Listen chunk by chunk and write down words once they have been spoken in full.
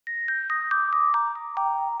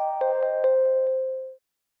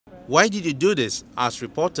"Why did you do this?" asked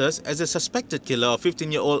reporters as the suspected killer of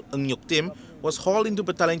 15-year-old Ng Yuk Tim was hauled into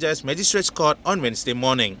Petaling Jaya's Magistrates Court on Wednesday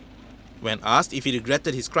morning. When asked if he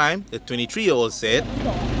regretted his crime, the 23-year-old said,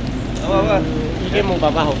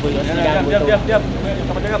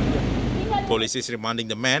 "Police is remanding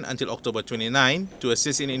the man until October 29 to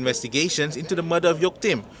assist in investigations into the murder of Yuk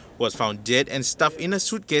Tim, who was found dead and stuffed in a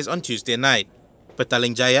suitcase on Tuesday night."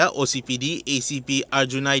 Petaling Jaya OCPD ACP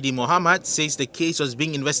Arjunaidi Muhammad says the case was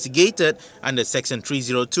being investigated under Section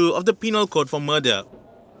 302 of the Penal Code for murder.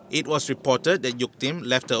 It was reported that Yuk Tim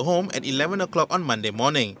left her home at 11 o'clock on Monday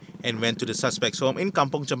morning and went to the suspect's home in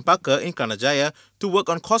Kampung Cempaka in Kelana Jaya to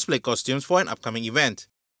work on cosplay costumes for an upcoming event.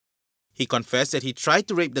 He confessed that he tried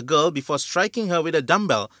to rape the girl before striking her with a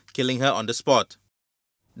dumbbell, killing her on the spot.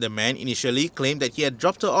 The man initially claimed that he had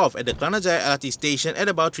dropped her off at the Kelana Jaya LRT station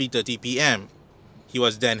at about 3:30 p.m. He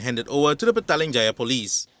was then handed over to the Petaling Jaya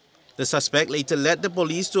police. The suspect later led the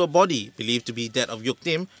police to a body believed to be that of Yuk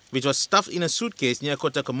Tim, which was stuffed in a suitcase near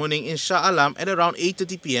Kota Kemuning in Shah Alam at around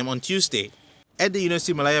 8:30 p.m. on Tuesday. At the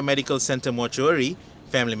University Malaya Medical Center mortuary,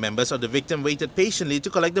 family members of the victim waited patiently to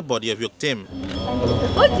collect the body of Yuk Tim.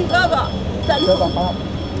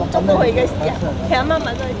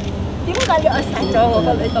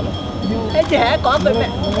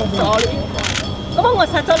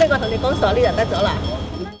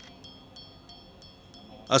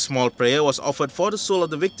 A small prayer was offered for the soul of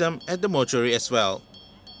the victim at the mortuary as well.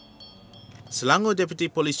 Selangor Deputy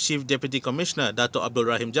Police Chief Deputy Commissioner Dato' Abdul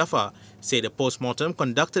Rahim Jaafar said a post-mortem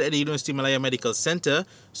conducted at the University Malaya Medical Center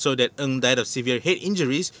showed that Ng died of severe head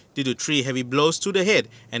injuries due to 3 heavy blows to the head,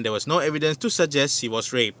 and there was no evidence to suggest she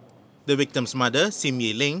was raped. The victim's mother, Sim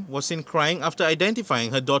Yi Ling, was seen crying after identifying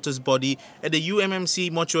her daughter's body at the UMMC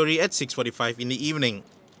mortuary at 6:45 in the evening.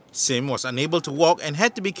 Sim was unable to walk and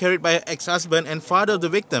had to be carried by her ex-husband and father of the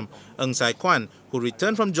victim, Ng Sai Kwan, who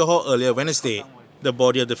returned from Johor earlier Wednesday. The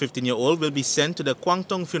body of the 15-year-old will be sent to the Kwang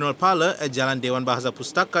Tong Funeral Parlour at Jalan Dewan Bahasa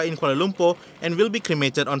Pustaka in Kuala Lumpur and will be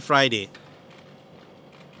cremated on Friday.